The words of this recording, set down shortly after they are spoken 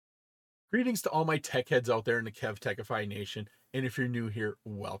Greetings to all my tech heads out there in the KevTechify nation, and if you're new here,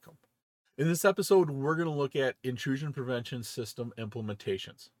 welcome. In this episode, we're going to look at intrusion prevention system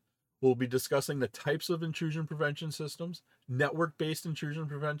implementations. We'll be discussing the types of intrusion prevention systems, network-based intrusion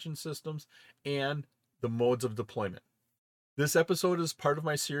prevention systems, and the modes of deployment. This episode is part of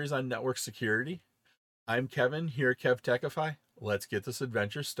my series on network security. I'm Kevin here at KevTechify. Let's get this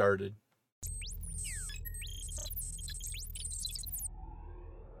adventure started.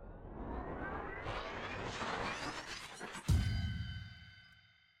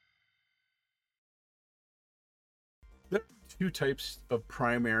 There are two types of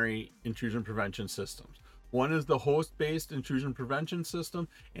primary intrusion prevention systems. One is the host-based intrusion prevention system,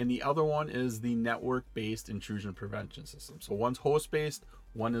 and the other one is the network-based intrusion prevention system. So one's host-based,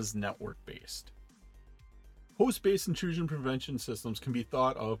 one is network-based. Host-based intrusion prevention systems can be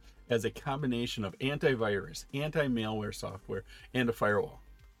thought of as a combination of antivirus, anti-malware software, and a firewall.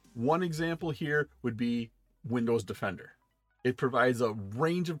 One example here would be Windows Defender. It provides a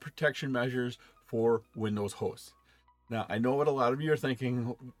range of protection measures for Windows hosts. Now, I know what a lot of you are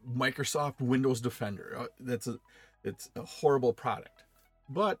thinking, Microsoft Windows Defender. It's a horrible product,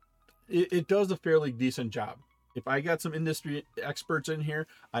 but it does a fairly decent job. If I got some industry experts in here,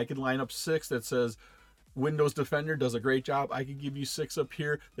 I could line up 6 that says Windows Defender does a great job. I could give you 6 up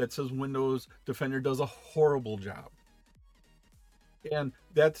here that says Windows Defender does a horrible job. And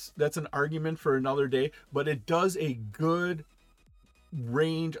that's an argument for another day, but it does a good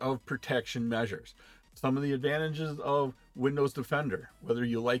range of protection measures. Some of the advantages of Windows Defender, whether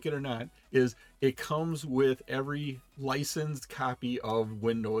you like it or not, is it comes with every licensed copy of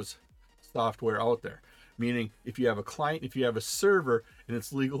Windows software out there. Meaning, if you have a client, if you have a server, and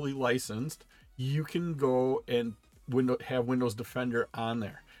it's legally licensed, you can go and have Windows Defender on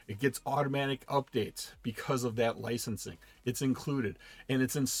there. It gets automatic updates because of that licensing. It's included, and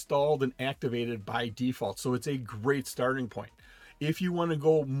it's installed and activated by default. So it's a great starting point. If you want to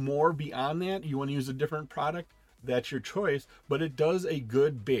go more beyond that, you want to use a different product, that's your choice, but it does a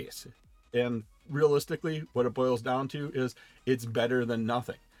good base. And realistically, what it boils down to is it's better than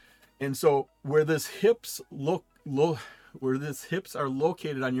nothing. And so where this hips are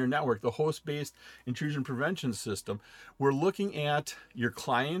located on your network, the host-based intrusion prevention system, we're looking at your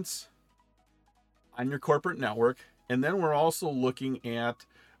clients on your corporate network, and then we're also looking at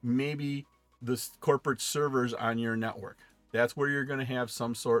maybe the corporate servers on your network. That's where you're going to have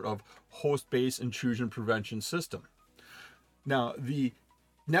some sort of host-based intrusion prevention system. Now, the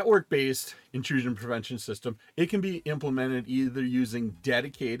network-based intrusion prevention system, it can be implemented either using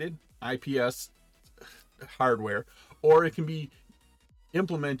dedicated IPS hardware, or it can be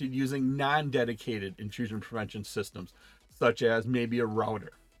implemented using non-dedicated intrusion prevention systems, such as maybe a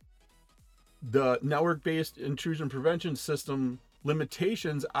router. The network-based intrusion prevention system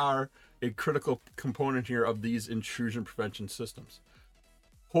limitations are a critical component here of these intrusion prevention systems.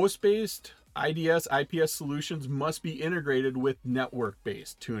 Host-based IDS, IPS solutions must be integrated with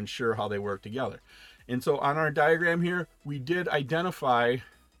network-based to ensure how they work together. And so on our diagram here, we did identify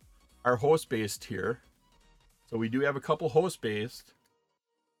our host-based here. So we do have a couple host-based.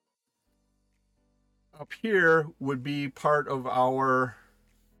 Up here would be part of our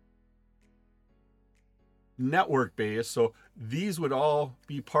network base. So these would all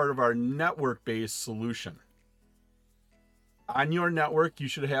be part of our network based solution. On your network, you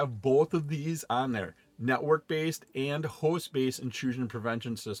should have both of these on there, network based and host based intrusion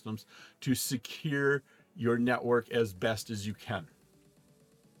prevention systems to secure your network as best as you can.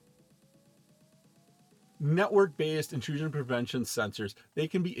 Network based intrusion prevention sensors, they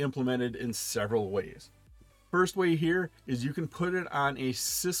can be implemented in several ways. First way here is you can put it on a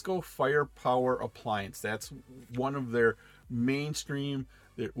Cisco Firepower appliance. That's one of their mainstream,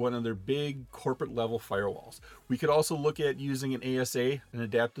 one of their big corporate level firewalls. We could also look at using an ASA, an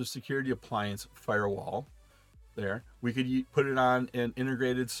adaptive security appliance firewall there. We could put it on an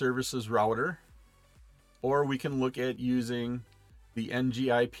integrated services router, or we can look at using the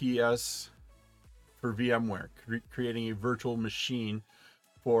NGIPS for VMware, creating a virtual machine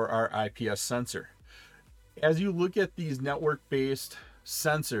for our IPS sensor. As you look at these network-based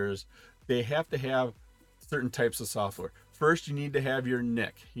sensors, they have to have certain types of software. First, you need to have your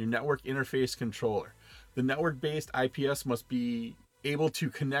NIC, your network interface controller. The network-based IPS must be able to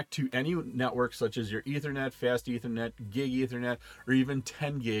connect to any network, such as your Ethernet, fast Ethernet, gig Ethernet, or even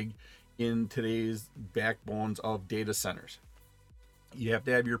 10 gig in today's backbones of data centers. You have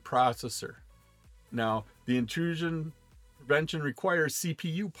to have your processor. Now, the intrusion prevention requires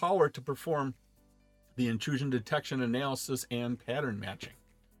CPU power to perform the intrusion detection analysis and pattern matching.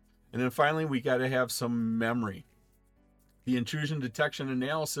 And then finally, we got to have some memory. The intrusion detection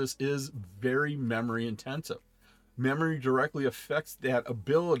analysis is very memory intensive. Memory directly affects that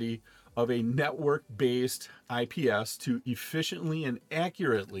ability of a network-based IPS to efficiently and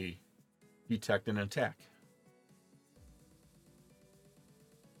accurately detect an attack.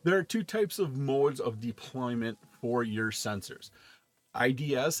 There are two types of modes of deployment for your sensors.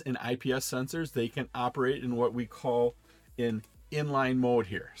 IDS and IPS sensors, they can operate in what we call in inline mode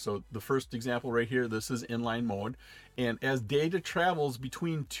here. So the first example right here, this is inline mode. And as data travels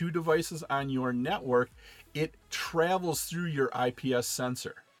between two devices on your network, it travels through your IPS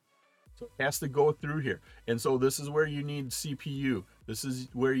sensor. So it has to go through here. And so this is where you need CPU. This is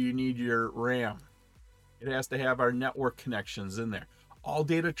where you need your RAM. It has to have our network connections in there. All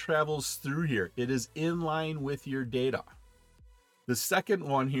data travels through here. It is in line with your data. The second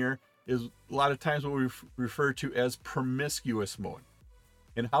one here is a lot of times what we refer to as promiscuous mode.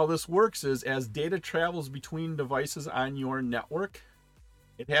 And how this works is as data travels between devices on your network,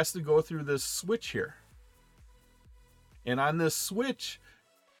 it has to go through this switch here. And on this switch,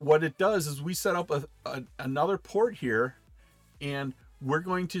 what it does is we set up another port here, and we're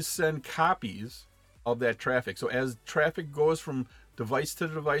going to send copies of that traffic. So as traffic goes from device to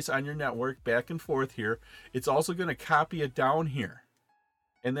device on your network back and forth here, it's also going to copy it down here.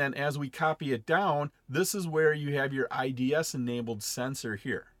 And then as we copy it down, this is where you have your IDS enabled sensor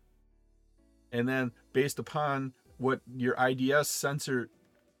here. And then based upon what your IDS sensor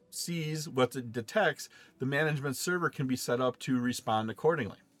sees, what it detects, the management server can be set up to respond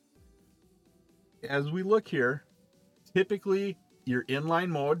accordingly. As we look here, typically your inline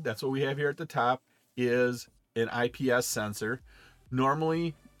mode, that's what we have here at the top, is an IPS sensor.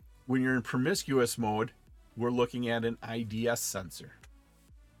 Normally, when you're in promiscuous mode, we're looking at an IDS sensor.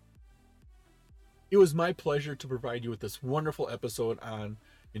 It was my pleasure to provide you with this wonderful episode on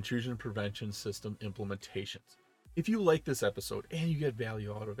intrusion prevention system implementations. If you like this episode and you get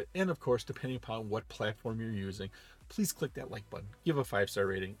value out of it, and of course, depending upon what platform you're using, please click that like button, give a 5-star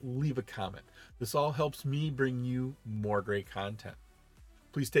rating, leave a comment. This all helps me bring you more great content.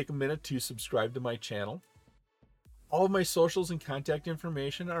 Please take a minute to subscribe to my channel. All of my socials and contact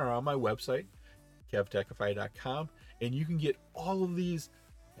information are on my website, KevTechify.com, and you can get all of these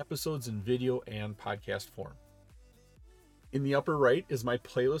episodes in video and podcast form. In the upper right is my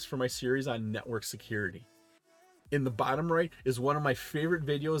playlist for my series on network security. In the bottom right is one of my favorite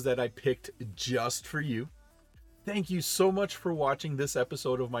videos that I picked just for you. Thank you so much for watching this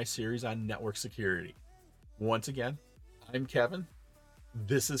episode of my series on network security. Once again, I'm Kevin.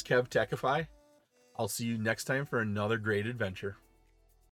 This is KevTechify. I'll see you next time for another great adventure.